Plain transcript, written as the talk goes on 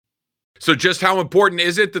So just how important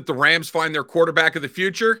is it that the Rams find their quarterback of the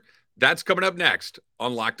future? That's coming up next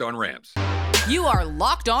on Locked On Rams. You are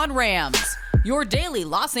Locked On Rams, your daily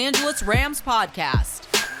Los Angeles Rams podcast.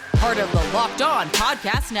 Part of the Locked On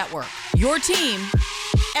Podcast Network, your team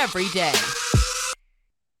every day.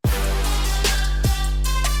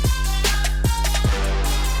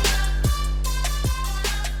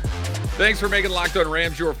 Thanks for making Locked On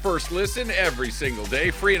Rams your first listen every single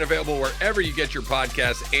day. Free and available wherever you get your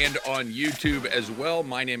podcasts and on YouTube as well.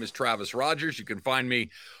 My name is Travis Rogers. You can find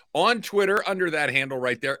me on Twitter under that handle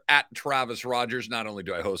right there, at Travis Rogers. Not only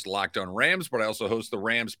do I host Locked On Rams, but I also host the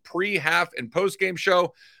Rams pre, half, and post-game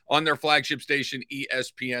show on their flagship station,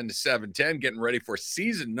 ESPN 710. Getting ready for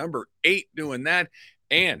season number 8 doing that.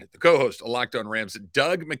 And the co-host of Locked On Rams,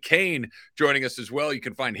 Doug McCain, joining us as well. You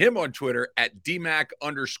can find him on Twitter at DMAC_LA.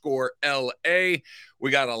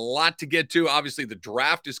 We got a lot to get to. Obviously, the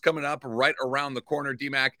draft is coming up right around the corner,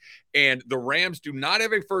 DMAC. And the Rams do not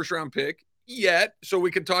have a first-round pick yet, so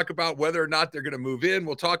we can talk about whether or not they're going to move in.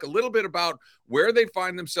 We'll talk a little bit about where they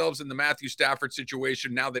find themselves in the Matthew Stafford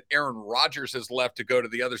situation now that Aaron Rodgers has left to go to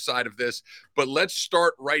the other side of this. But let's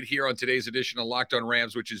start right here on today's edition of Locked On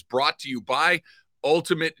Rams, which is brought to you by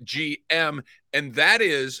Ultimate GM, and that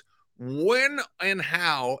is when and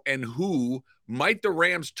how and who might the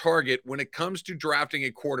Rams target when it comes to drafting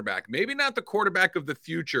a quarterback. Maybe not the quarterback of the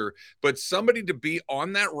future, but somebody to be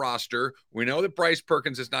on that roster. We know that Bryce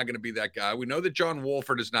Perkins is not going to be that guy. We know that John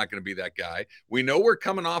Wolford is not going to be that guy. We know we're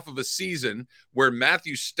coming off of a season where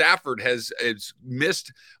Matthew Stafford has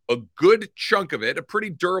missed a good chunk of it, a pretty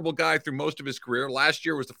durable guy through most of his career. Last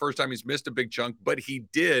year was the first time he's missed a big chunk, but he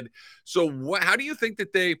did. So how do you think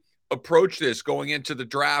that they approach this going into the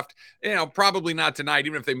draft? You know, probably not tonight,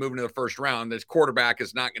 even if they move into the first round. This quarterback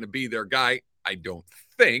is not going to be their guy, I don't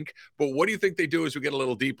think. But what do you think they do as we get a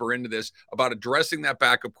little deeper into this about addressing that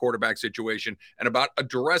backup quarterback situation and about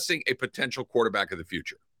addressing a potential quarterback of the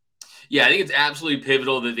future? Yeah, I think it's absolutely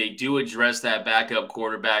pivotal that they do address that backup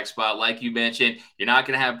quarterback spot. Like you mentioned, you're not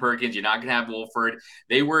going to have Perkins. You're not going to have Wolford.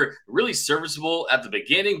 They were really serviceable at the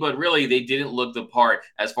beginning, but really they didn't look the part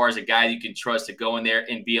as far as a guy you can trust to go in there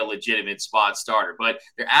and be a legitimate spot starter. But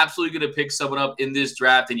they're absolutely going to pick someone up in this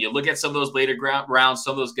draft. And you look at some of those later rounds,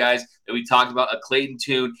 some of those guys that we talked about, a Clayton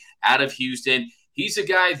Tune out of Houston. He's a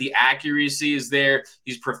guy, the accuracy is there.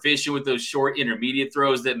 He's proficient with those short intermediate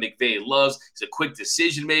throws that McVay loves. He's a quick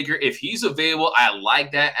decision maker. If he's available, I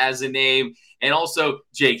like that as a name. And also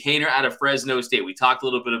Jake Haener out of Fresno State. We talked a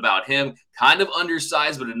little bit about him. Kind of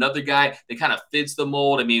undersized, but another guy that kind of fits the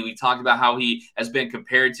mold. I mean, we talked about how he has been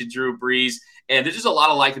compared to Drew Brees. And there's just a lot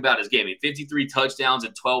to like about his game. I mean, 53 touchdowns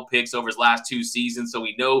and 12 picks over his last 2 seasons, so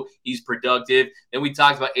we know he's productive. Then we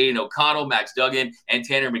talked about Aiden O'Connell, Max Duggan, and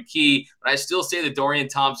Tanner McKee. But I still say that Dorian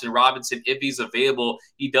Thompson-Robinson, if he's available,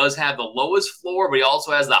 he does have the lowest floor, but he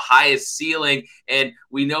also has the highest ceiling. And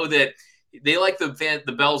we know that they like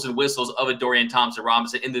the bells and whistles of a Dorian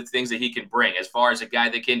Thompson-Robinson and the things that he can bring as far as a guy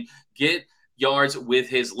that can get yards with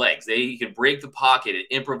his legs. He can break the pocket and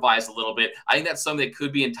improvise a little bit. I think that's something that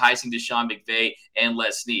could be enticing to Sean McVay and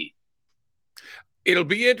Les Snead. It'll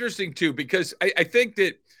be interesting, too, because I think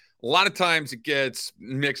that a lot of times it gets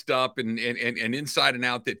mixed up and inside and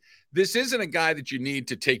out that this isn't a guy that you need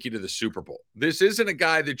to take you to the Super Bowl. This isn't a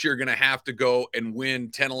guy that you're going to have to go and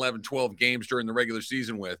win 10, 11, 12 games during the regular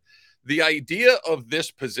season with. The idea of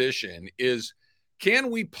this position is,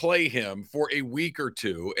 can we play him for a week or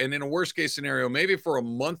two, and in a worst-case scenario, maybe for a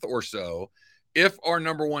month or so, if our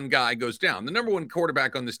number one guy goes down? The number one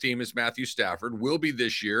quarterback on this team is Matthew Stafford, will be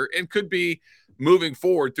this year, and could be moving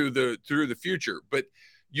forward through the future. But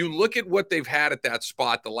you look at what they've had at that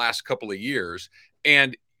spot the last couple of years,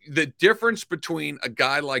 and the difference between a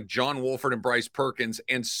guy like John Wolford and Bryce Perkins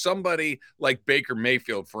and somebody like Baker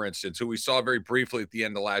Mayfield, for instance, who we saw very briefly at the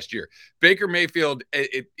end of last year. Baker Mayfield,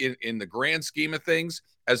 in the grand scheme of things,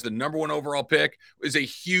 as the number one overall pick, is a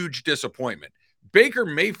huge disappointment. Baker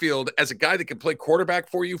Mayfield, as a guy that can play quarterback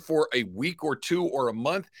for you for a week or two or a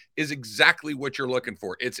month, is exactly what you're looking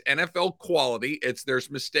for. It's NFL quality. There's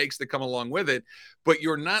mistakes that come along with it, but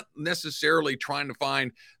you're not necessarily trying to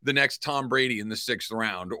find the next Tom Brady in the 6th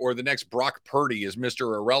round or the next Brock Purdy as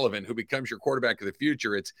Mr. Irrelevant who becomes your quarterback of the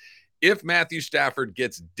future. It's if Matthew Stafford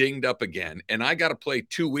gets dinged up again and I got to play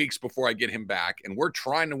 2 weeks before I get him back, and we're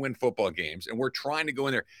trying to win football games and we're trying to go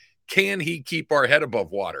in there, can he keep our head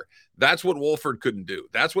above water? That's what Wolford couldn't do.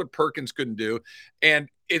 That's what Perkins couldn't do. And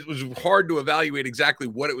it was hard to evaluate exactly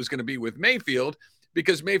what it was going to be with Mayfield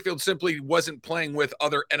because Mayfield simply wasn't playing with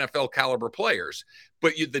other NFL caliber players.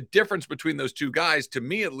 But the difference between those two guys, to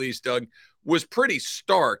me at least, Doug, was pretty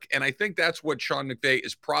stark. And I think that's what Sean McVay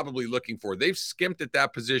is probably looking for. They've skimped at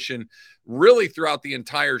that position really throughout the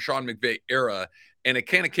entire Sean McVay era. And it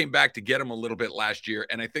kind of came back to get him a little bit last year.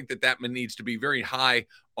 And I think that needs to be very high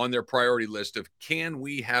on their priority list of, can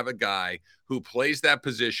we have a guy who plays that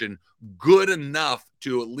position good enough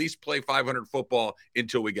to at least play 500 football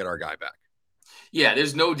until we get our guy back? Yeah,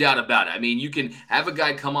 there's no doubt about it. I mean, you can have a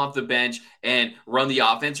guy come off the bench and run the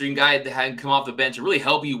offense, or you can have a guy come off the bench and really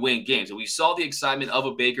help you win games. And we saw the excitement of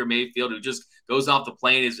a Baker Mayfield who just goes off the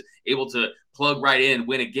plane, is able to plug right in and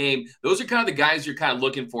win a game. Those are kind of the guys you're kind of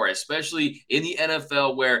looking for, especially in the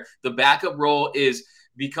NFL where the backup role is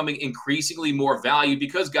becoming increasingly more valued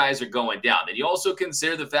because guys are going down. And you also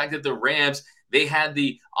consider the fact that the Rams, they had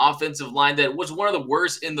the offensive line that was one of the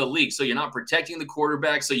worst in the league. So you're not protecting the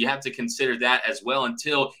quarterback. So you have to consider that as well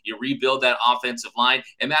until you rebuild that offensive line.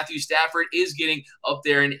 And Matthew Stafford is getting up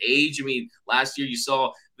there in age. I mean, last year you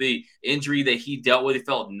saw the injury that he dealt with. He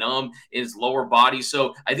felt numb in his lower body.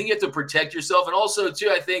 So I think you have to protect yourself. And also, too,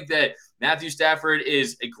 I think that Matthew Stafford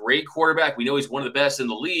is a great quarterback. We know he's one of the best in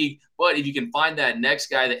the league. But if you can find that next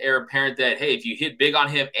guy, the heir apparent, that, hey, if you hit big on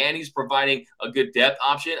him and he's providing a good depth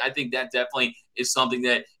option, I think that definitely is something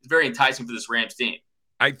that is very enticing for this Rams team.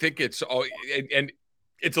 I think it's all, and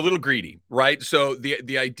it's a little greedy, right? So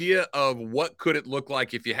the idea of what could it look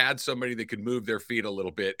like if you had somebody that could move their feet a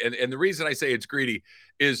little bit. And the reason I say it's greedy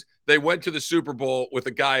is they went to the Super Bowl with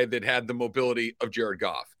a guy that had the mobility of Jared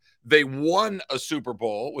Goff. They won a Super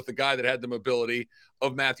Bowl with the guy that had the mobility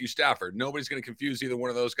of Matthew Stafford. Nobody's going to confuse either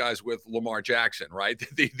one of those guys with Lamar Jackson, right?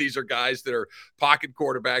 These are guys that are pocket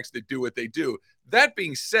quarterbacks that do what they do. That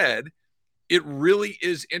being said, it really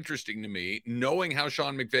is interesting to me knowing how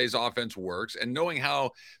Sean McVay's offense works and knowing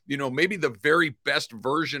how, maybe the very best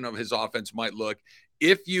version of his offense might look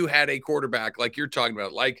if you had a quarterback like you're talking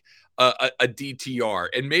about, like a DTR.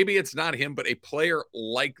 And maybe it's not him, but a player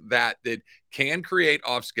like that can create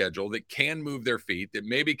off schedule, that can move their feet, that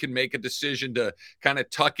maybe can make a decision to kind of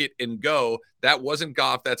tuck it and go. That wasn't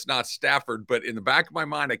Goff. That's not Stafford. But in the back of my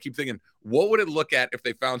mind, I keep thinking, what would it look at if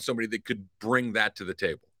they found somebody that could bring that to the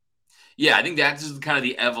table? Yeah, I think that's just kind of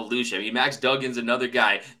the evolution. I mean, Max Duggan's another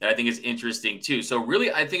guy that I think is interesting too. So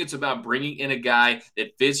really, I think it's about bringing in a guy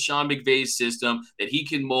that fits Sean McVay's system, that he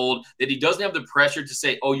can mold, that he doesn't have the pressure to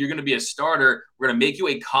say, oh, you're going to be a starter. We're going to make you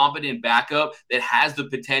a competent backup that has the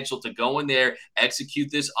potential to go in there,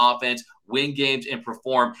 execute this offense, win games, and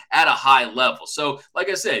perform at a high level. So, like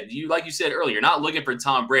I said, like you said earlier, you're not looking for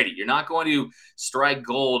Tom Brady. You're not going to strike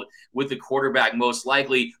gold with the quarterback most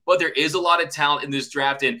likely, but there is a lot of talent in this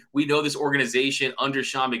draft, and we know this organization under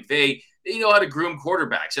Sean McVay, they know how to groom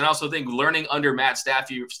quarterbacks. And I also think learning under Matt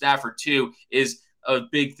Stafford too is a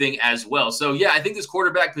big thing as well. So, yeah, I think this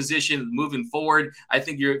quarterback position moving forward, I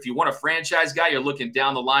think if you want a franchise guy, you're looking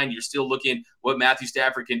down the line. You're still looking what Matthew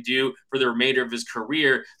Stafford can do for the remainder of his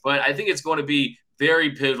career. But I think it's going to be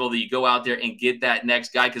very pivotal that you go out there and get that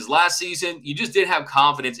next guy, because last season you just didn't have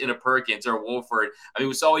confidence in a Perkins or a Wolford. I mean,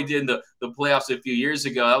 we saw what he did in the playoffs a few years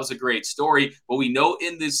ago. That was a great story. But we know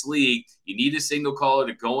in this league, you need a signal caller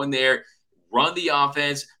to go in there, run the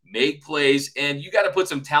offense, make plays, and you got to put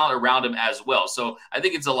some talent around him as well. So I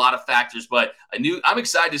think it's a lot of factors, but I'm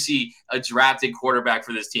excited to see a drafted quarterback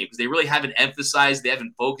for this team because they really haven't emphasized, they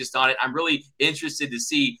haven't focused on it. I'm really interested to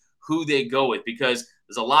see who they go with, because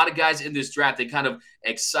there's a lot of guys in this draft that kind of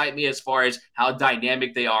excite me as far as how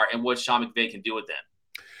dynamic they are and what Sean McVay can do with them.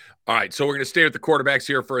 All right, so we're going to stay with the quarterbacks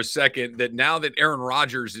here for a second. That now that Aaron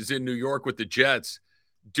Rodgers is in New York with the Jets,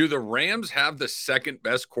 do the Rams have the second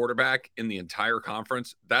best quarterback in the entire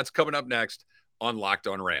conference? That's coming up next on Locked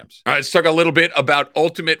On Rams. All right, let's talk a little bit about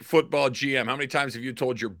Ultimate Football GM. How many times have you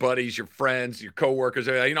told your buddies, your friends, your coworkers,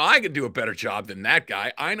 I can do a better job than that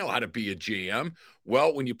guy. I know how to be a GM.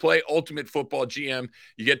 Well, when you play Ultimate Football GM,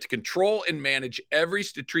 you get to control and manage every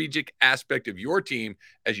strategic aspect of your team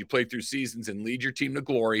as you play through seasons and lead your team to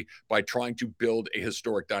glory by trying to build a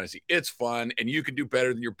historic dynasty. It's fun, and you can do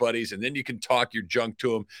better than your buddies, and then you can talk your junk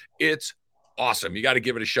to them. It's awesome. You got to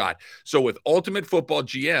give it a shot. So with Ultimate Football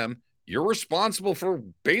GM, you're responsible for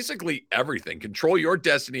basically everything. Control your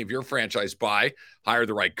destiny of your franchise by hire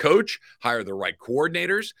the right coach, hire the right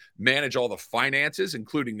coordinators, manage all the finances,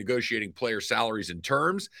 including negotiating player salaries and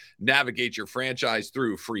terms, navigate your franchise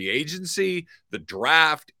through free agency, the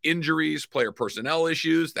draft, injuries, player personnel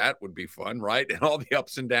issues. That would be fun, right? And all the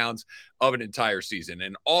ups and downs of an entire season.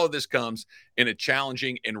 And all of this comes in a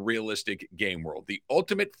challenging and realistic game world. The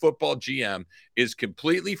Ultimate Football GM is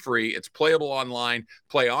completely free. It's playable online,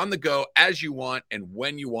 play on the go show as you want and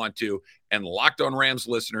when you want to. And Locked On Rams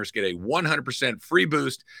listeners get a 100% free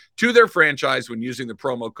boost to their franchise when using the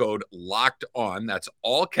promo code Locked On. That's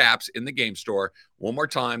all caps in the game store. One more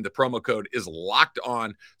time, the promo code is Locked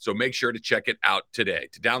On, so make sure to check it out today.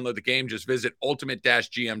 To download the game, just visit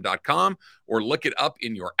ultimate-gm.com or look it up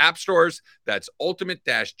in your app stores. That's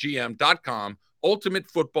ultimate-gm.com. Ultimate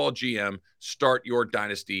Football GM. Start your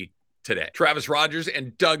dynasty today. Travis Rogers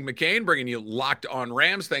and Doug McCain bringing you Locked On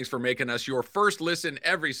Rams. Thanks for making us your first listen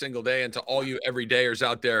every single day. And to all you everydayers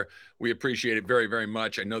out there, we appreciate it very, very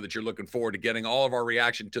much. I know that you're looking forward to getting all of our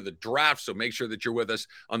reaction to the draft, so make sure that you're with us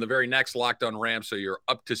on the very next Locked On Rams so you're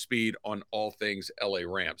up to speed on all things LA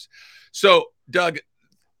Rams. So, Doug,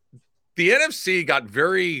 the NFC got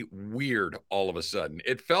very weird all of a sudden.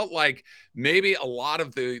 It felt like maybe a lot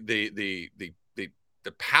of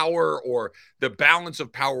the power or the balance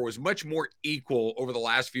of power was much more equal over the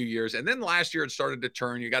last few years. And then last year it started to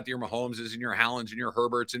turn. You got your Mahomeses and your Hallens and your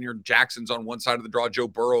Herberts and your Jacksons on one side of the draw, Joe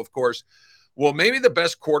Burrow, of course. Well, maybe the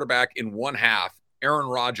best quarterback in one half, Aaron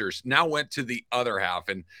Rodgers, now went to the other half.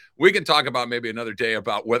 And we can talk about maybe another day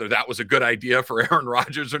about whether that was a good idea for Aaron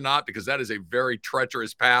Rodgers or not, because that is a very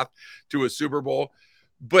treacherous path to a Super Bowl.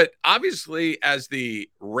 But obviously, as the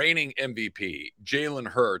reigning MVP, Jalen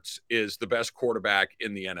Hurts is the best quarterback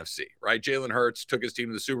in the NFC, right? Jalen Hurts took his team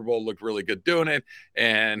to the Super Bowl, looked really good doing it,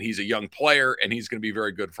 and he's a young player, and he's going to be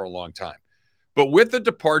very good for a long time. But with the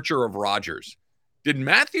departure of Rodgers, did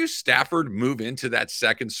Matthew Stafford move into that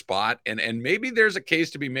second spot? And maybe there's a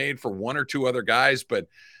case to be made for one or two other guys, but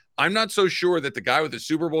I'm not so sure that the guy with the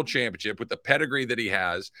Super Bowl championship, with the pedigree that he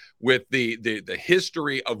has, with the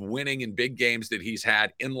history of winning in big games that he's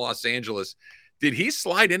had in Los Angeles, did he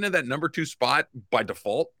slide into that number 2 spot by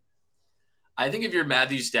default? I think if you're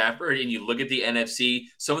Matthew Stafford and you look at the NFC,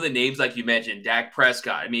 some of the names like you mentioned, Dak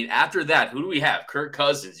Prescott. I mean, after that, who do we have? Kirk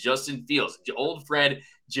Cousins, Justin Fields, old friend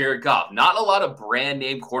Jared Goff. Not a lot of brand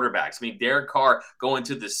name quarterbacks. I mean, Derek Carr going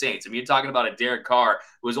to the Saints. I mean, you're talking about a Derek Carr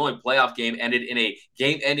whose only playoff game ended in a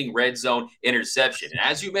game-ending red zone interception. And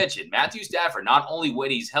as you mentioned, Matthew Stafford, not only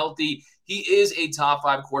when he's healthy, he is a top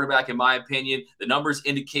 5 quarterback, in my opinion. The numbers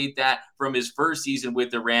indicate that from his first season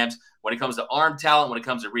with the Rams. When it comes to arm talent, when it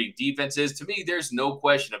comes to reading defenses, to me, there's no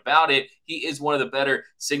question about it. He is one of the better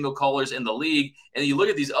signal callers in the league. And you look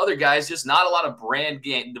at these other guys, just not a lot of brand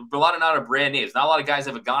names. Not a lot of guys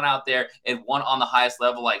have gone out there and won on the highest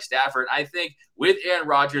level like Stafford. I think with Aaron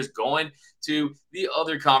Rodgers going to the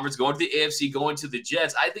other conference, going to the AFC, going to the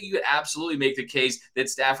Jets, I think you could absolutely make the case that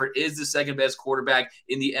Stafford is the second best quarterback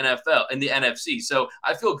in the NFL, in the NFC. So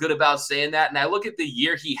I feel good about saying that. And I look at the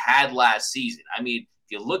year he had last season. I mean,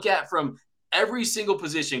 if you look at from every single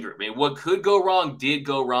position group, I mean, what could go wrong did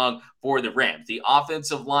go wrong for the Rams. The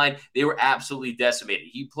offensive line, they were absolutely decimated.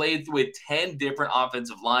 He played with 10 different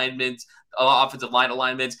offensive line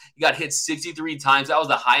alignments. He got hit 63 times. That was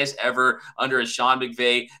the highest ever under a Sean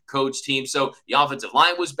McVay coach team. So the offensive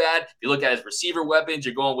line was bad. If you look at his receiver weapons,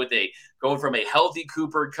 you're going from a healthy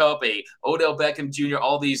Cooper Kupp, a Odell Beckham Jr.,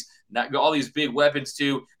 all these big weapons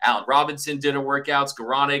too. Allen Robinson didn't work out.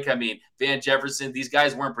 Skoranek, Van Jefferson, these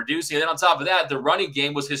guys weren't producing. And then on top of that, the running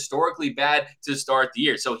game was historically bad to start the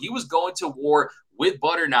year. So he was going to war with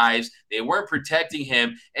butter knives. They weren't protecting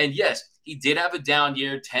him. And yes, he did have a down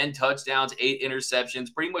year, 10 touchdowns, 8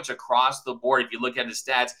 interceptions, pretty much across the board. If you look at his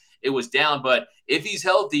stats, it was down. But if he's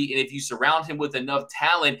healthy and if you surround him with enough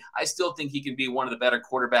talent, I still think he can be one of the better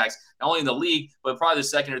quarterbacks, not only in the league, but probably the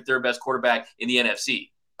second or third best quarterback in the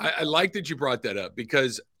NFC. I like that you brought that up,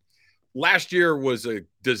 because last year was a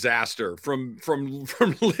disaster from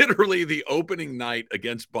literally the opening night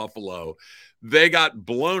against Buffalo. They got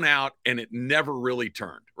blown out and it never really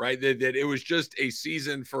turned, right? It was just a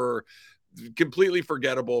season for completely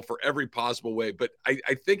forgettable for every possible way. But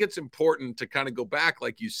I think it's important to kind of go back,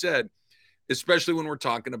 like you said, especially when we're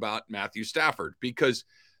talking about Matthew Stafford, because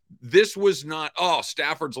this was not,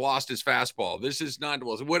 Stafford's lost his fastball. This is not,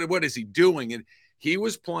 what is he doing? And he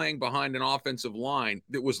was playing behind an offensive line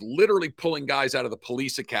that was literally pulling guys out of the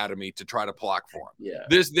police academy to try to block for him. Yeah.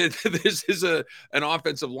 This is an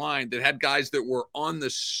offensive line that had guys that were on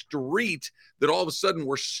the street that all of a sudden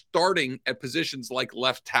were starting at positions like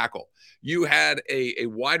left tackle. You had a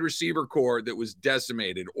wide receiver core that was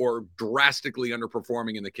decimated or drastically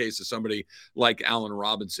underperforming in the case of somebody like Allen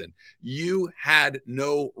Robinson. You had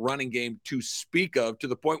no running game to speak of, to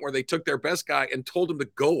the point where they took their best guy and told him to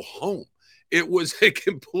go home. It was a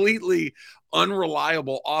completely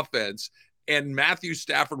unreliable offense, and Matthew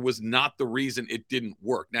Stafford was not the reason it didn't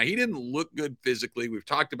work. Now, he didn't look good physically. We've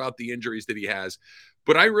talked about the injuries that he has,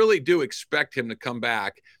 but I really do expect him to come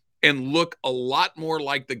back and look a lot more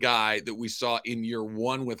like the guy that we saw in year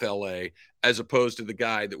one with LA as opposed to the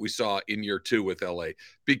guy that we saw in year two with LA,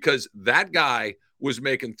 because that guy was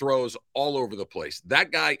making throws all over the place.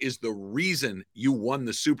 That guy is the reason you won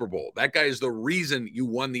the Super Bowl. That guy is the reason you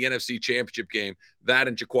won the NFC Championship game. That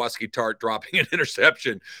and Jaquiski Tart dropping an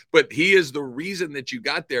interception. But he is the reason that you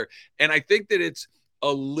got there. And I think that it's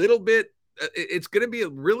a little bit, it's going to be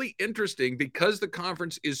really interesting because the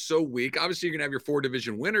conference is so weak. Obviously, you're going to have your 4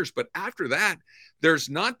 division winners, but after that, there's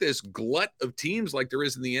not this glut of teams like there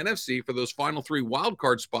is in the NFC for those final 3 wild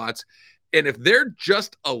card spots. And if they're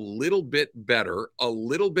just a little bit better, a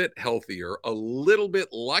little bit healthier, a little bit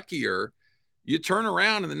luckier, you turn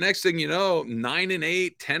around and the next thing you know,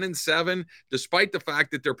 9-8, 10-7, despite the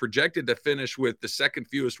fact that they're projected to finish with the second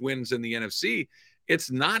fewest wins in the NFC, it's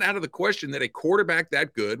not out of the question that a quarterback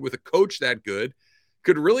that good with a coach that good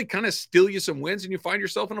could really kind of steal you some wins and you find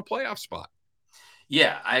yourself in a playoff spot.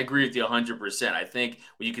 Yeah, I agree with you 100%. I think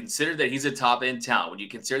when you consider that he's a top end talent, when you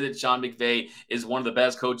consider that Sean McVay is one of the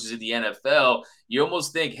best coaches in the NFL, you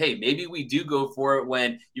almost think, hey, maybe we do go for it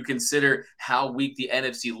when you consider how weak the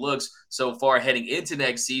NFC looks so far heading into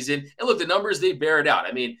next season. And look, the numbers, they bear it out.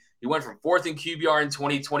 I mean, he went from 4th in QBR in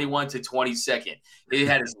 2021 to 22nd. He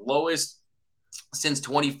had his lowest since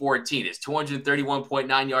 2014. It's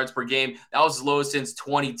 231.9 yards per game. That was his lowest since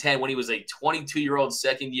 2010 when he was a 22-year-old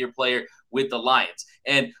second-year player with the Lions.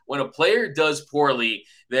 And when a player does poorly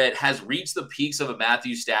that has reached the peaks of a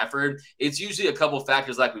Matthew Stafford, it's usually a couple of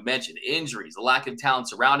factors like we mentioned, injuries, the lack of talent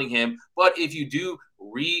surrounding him. But if you do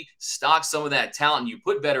restock some of that talent, you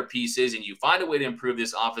put better pieces and you find a way to improve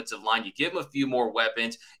this offensive line, you give him a few more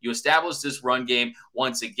weapons, you establish this run game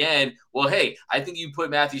once again, well, hey, I think you put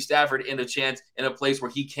Matthew Stafford in a place where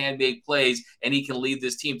he can make plays and he can lead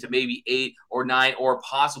this team to maybe 8 or 9 or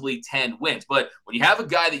possibly 10 wins. But when you have a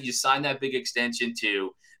guy that you sign that big extension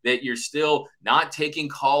to, that you're still not taking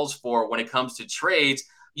calls for when it comes to trades,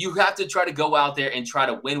 you have to try to go out there and try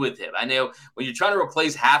to win with him. I know when you're trying to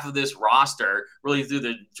replace half of this roster really through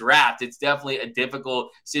the draft, it's definitely a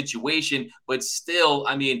difficult situation. But still,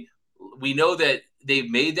 I mean, we know that they've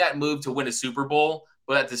made that move to win a Super Bowl.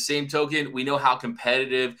 But at the same token, we know how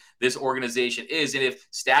competitive this organization is. And if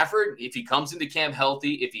Stafford, if he comes into camp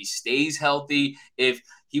healthy, if he stays healthy, if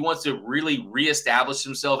he wants to really reestablish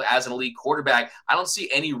himself as an elite quarterback, I don't see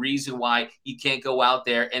any reason why he can't go out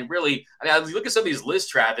there and really, I mean, look at some of these lists,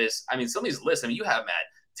 Travis. I mean, some of these lists, I mean, you have Matt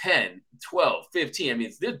 10, 12, 15. I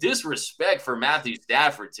mean, the disrespect for Matthew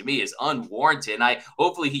Stafford to me is unwarranted. And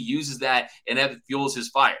hopefully he uses that and that fuels his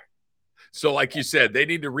fire. So like you said, they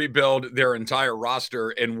need to rebuild their entire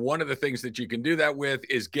roster. And one of the things that you can do that with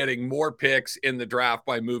is getting more picks in the draft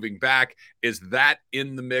by moving back. Is that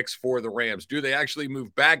in the mix for the Rams? Do they actually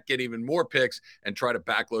move back, get even more picks, and try to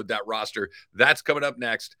backload that roster? That's coming up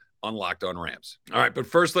next on Locked On Rams. All right, but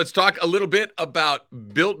first, let's talk a little bit about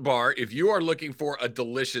Built Bar. If you are looking for a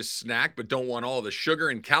delicious snack but don't want all the sugar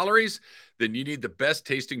and calories, then you need the best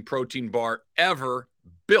tasting protein bar ever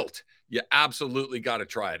built. You absolutely got to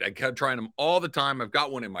try it. I kept trying them all the time. I've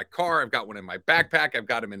got one in my car. I've got one in my backpack. I've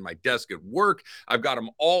got them in my desk at work. I've got them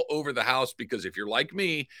all over the house because if you're like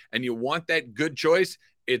me and you want that good choice,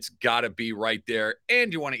 it's got to be right there.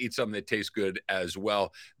 And you want to eat something that tastes good as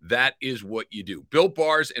well. That is what you do. Built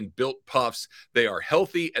Bars and Built Puffs, they are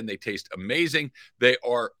healthy and they taste amazing. They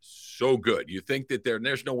are so good. You think that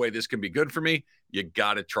there's no way this can be good for me? You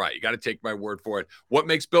got to try it. You got to take my word for it. What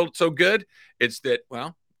makes Built so good? It's that,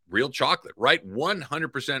 well, real chocolate, right?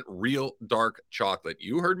 100% real dark chocolate.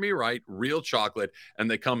 You heard me right, real chocolate.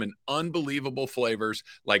 And they come in unbelievable flavors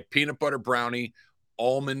like peanut butter brownie,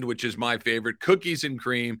 almond, which is my favorite, cookies and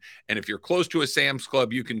cream. And if you're close to a Sam's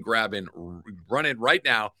Club, you can run in right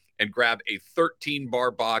now and grab a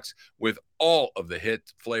 13-bar box with all of the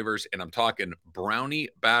hit flavors. And I'm talking brownie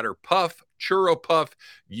batter puff, churro puff.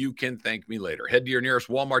 You can thank me later. Head to your nearest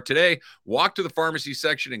Walmart today, walk to the pharmacy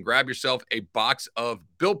section and grab yourself a box of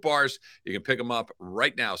Built Bars. You can pick them up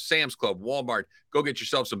right now. Sam's Club, Walmart. Go get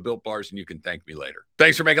yourself some Built Bars and you can thank me later.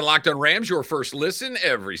 Thanks for making Locked On Rams your first listen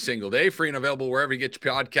every single day. Free and available wherever you get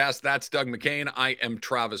your podcast. That's Doug McCain. I am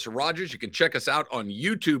Travis Rogers. You can check us out on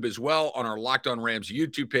YouTube as well on our Locked On Rams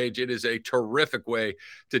YouTube page. It is a terrific way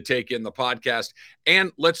to take in the podcast.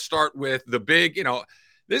 And let's start with the big,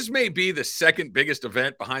 this may be the second biggest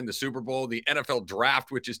event behind the Super Bowl, the NFL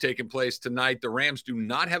draft, which is taking place tonight. The Rams do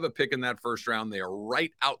not have a pick in that first round. They are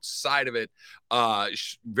right outside of it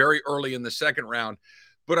very early in the second round.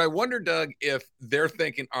 But I wonder, Doug, if they're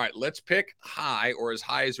thinking, all right, let's pick high or as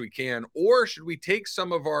high as we can, or should we take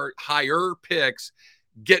some of our higher picks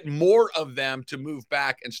get more of them to move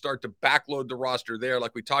back and start to backload the roster there,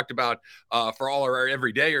 like we talked about for all our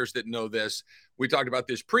everydayers that know this. We talked about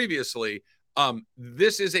this previously.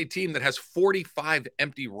 This is a team that has 45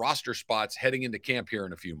 empty roster spots heading into camp here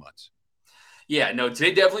in a few months. Yeah, no,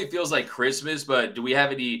 today definitely feels like Christmas, but do we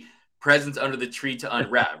have any presents under the tree to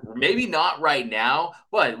unwrap? Maybe not right now,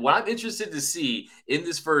 but what I'm interested to see in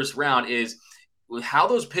this first round is how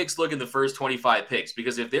those picks look in the first 25 picks.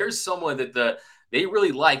 Because if there's someone that they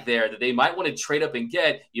really like there that they might want to trade up and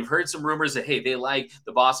get, you've heard some rumors that, hey, they like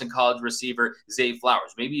the Boston College receiver, Zay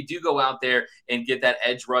Flowers. Maybe you do go out there and get that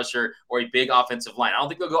edge rusher or a big offensive line. I don't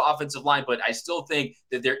think they'll go offensive line, but I still think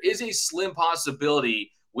that there is a slim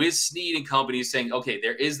possibility with Snead and company saying, okay,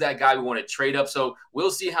 there is that guy we want to trade up. So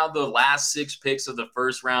we'll see how the last 6 picks of the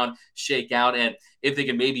first round shake out and if they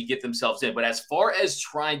can maybe get themselves in. But as far as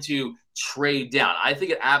trying to trade down, I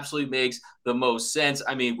think it absolutely makes the most sense.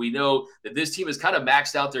 I mean, we know that this team has kind of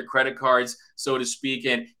maxed out their credit cards, so to speak,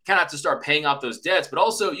 and kind of have to start paying off those debts. But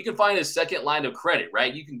also you can find a second line of credit,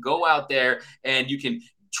 right? You can go out there and you can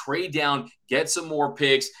trade down, get some more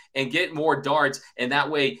picks, and get more darts. And that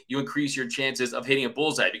way you increase your chances of hitting a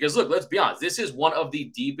bullseye. Because look, let's be honest, this is one of the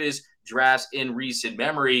deepest drafts in recent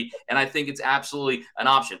memory. And I think it's absolutely an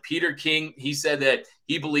option. Peter King, he said that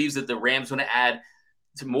he believes that the Rams want to add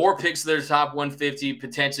to more picks to their top 150,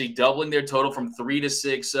 potentially doubling their total from 3 to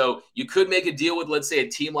 6. So you could make a deal with, let's say, a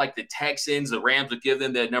team like the Texans. The Rams would give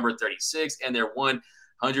them their number 36 and their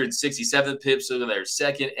 167th pick, so their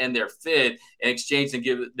second and their fifth, in exchange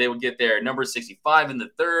they would get their number 65 in the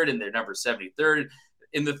third and their number 73rd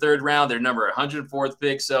in the third round, their number 104th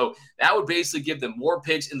pick. So that would basically give them more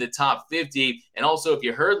picks in the top 50. And also, if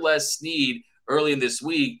you heard Les Snead early in this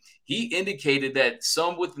week, he indicated that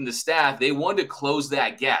some within the staff, they wanted to close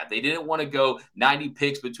that gap. They didn't want to go 90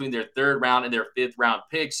 picks between their third round and their fifth round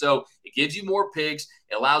picks. So it gives you more picks.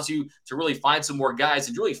 It allows you to really find some more guys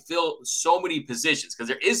and really fill so many positions, because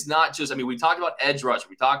there is not just, I mean, we talked about edge rusher,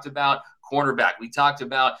 we talked about cornerback, we talked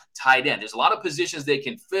about tight end. There's a lot of positions they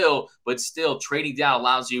can fill, but still trading down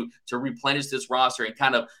allows you to replenish this roster and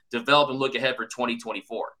kind of develop and look ahead for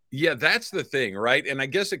 2024. Yeah, that's the thing, right? And I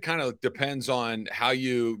guess it kind of depends on how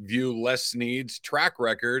you view Les Snead's track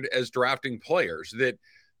record as drafting players, that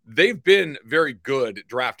they've been very good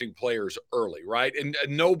drafting players early, right? And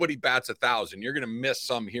nobody bats 1,000. You're going to miss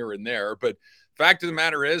some here and there, but fact of the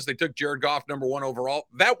matter is they took Jared Goff number 1 overall.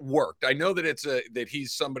 That worked. I know that that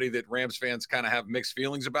he's somebody that Rams fans kind of have mixed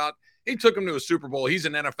feelings about. He took him to a Super Bowl. He's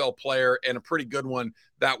an NFL player and a pretty good one.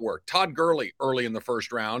 That worked. Todd Gurley early in the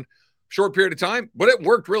first round. Short period of time, but it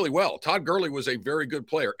worked really well. Todd Gurley was a very good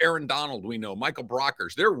player. Aaron Donald, we know. Michael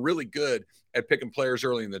Brockers. They're really good at picking players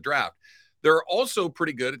early in the draft. They're also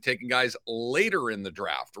pretty good at taking guys later in the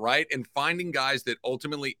draft, right? And finding guys that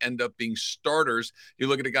ultimately end up being starters. You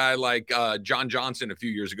look at a guy like John Johnson a few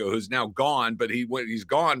years ago, who's now gone, but he's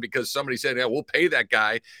gone because somebody said, yeah, we'll pay that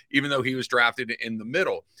guy, even though he was drafted in the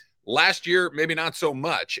middle. Last year, maybe not so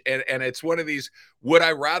much. And it's one of these, would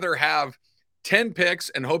I rather have 10 picks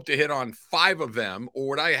and hope to hit on 5 of them, or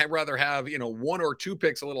would I rather have, 1 or 2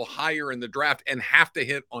 picks a little higher in the draft and have to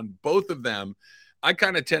hit on both of them? I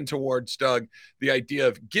kind of tend towards, Doug, the idea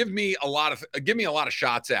of give me a lot of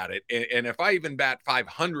shots at it. And if I even bat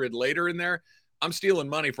 500 later in there, I'm stealing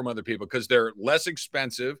money from other people because they're less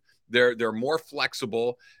expensive. They're more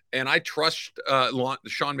flexible. And I trust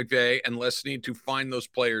Sean McVay and Les Snead to find those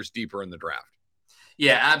players deeper in the draft.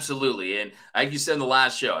 Yeah, absolutely. And like you said in the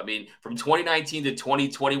last show, I mean, from 2019 to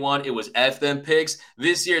 2021, it was F them picks.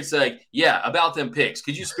 This year, it's like, yeah, about them picks.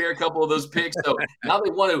 Could you spare a couple of those picks? So now they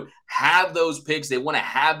want to have those picks. They want to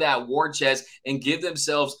have that war chest and give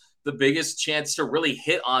themselves the biggest chance to really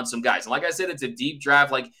hit on some guys. And like I said, it's a deep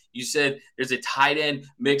draft. Like you said, there's a tight end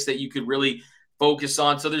mix that you could really focus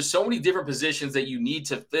on. So there's so many different positions that you need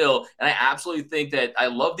to fill. And I absolutely think that I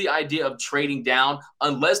love the idea of trading down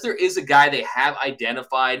unless there is a guy they have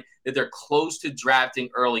identified that they're close to drafting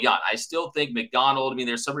early on. I still think McDonald, I mean,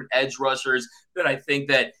 there's some edge rushers that I think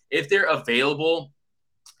that if they're available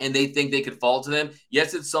and they think they could fall to them,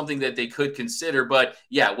 yes, it's something that they could consider. But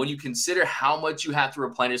yeah, when you consider how much you have to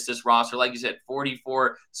replenish this roster, like you said,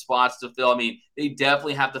 44 spots to fill, I mean, they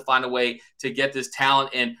definitely have to find a way to get this talent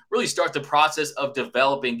and really start the process of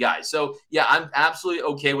developing guys. So yeah, I'm absolutely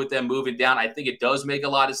okay with them moving down. I think it does make a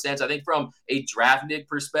lot of sense. I think from a draft nick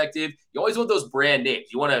perspective, you always want those brand names.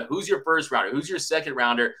 You want to, who's your first rounder? Who's your second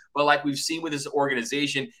rounder? But like we've seen with this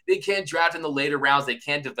organization, they can draft in the later rounds. They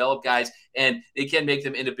can develop guys and they can make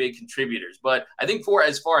them into big contributors. But I think for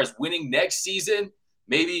as far as winning next season,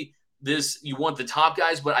 maybe you want the top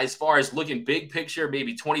guys, but as far as looking big picture,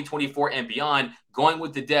 maybe 2024 and beyond, going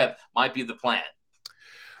with the depth might be the plan.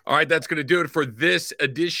 All right, that's going to do it for this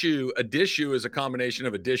issue. Adissue is a combination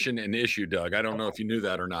of addition and issue, Doug. I don't know if you knew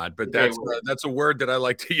that or not, but that's a word that I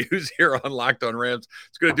like to use here on Locked On Rams.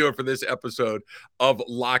 It's going to do it for this episode of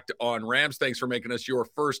Locked On Rams. Thanks for making us your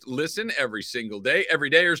first listen every single day.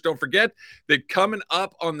 Everydayers, don't forget that coming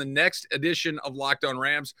up on the next edition of Locked On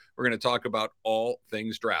Rams, we're going to talk about all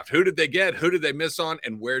things draft. Who did they get? Who did they miss on?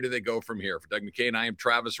 And where do they go from here? For Doug McKay, I am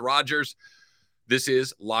Travis Rogers. This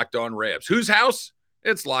is Locked On Rams. Whose house?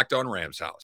 It's Locked On Rams house.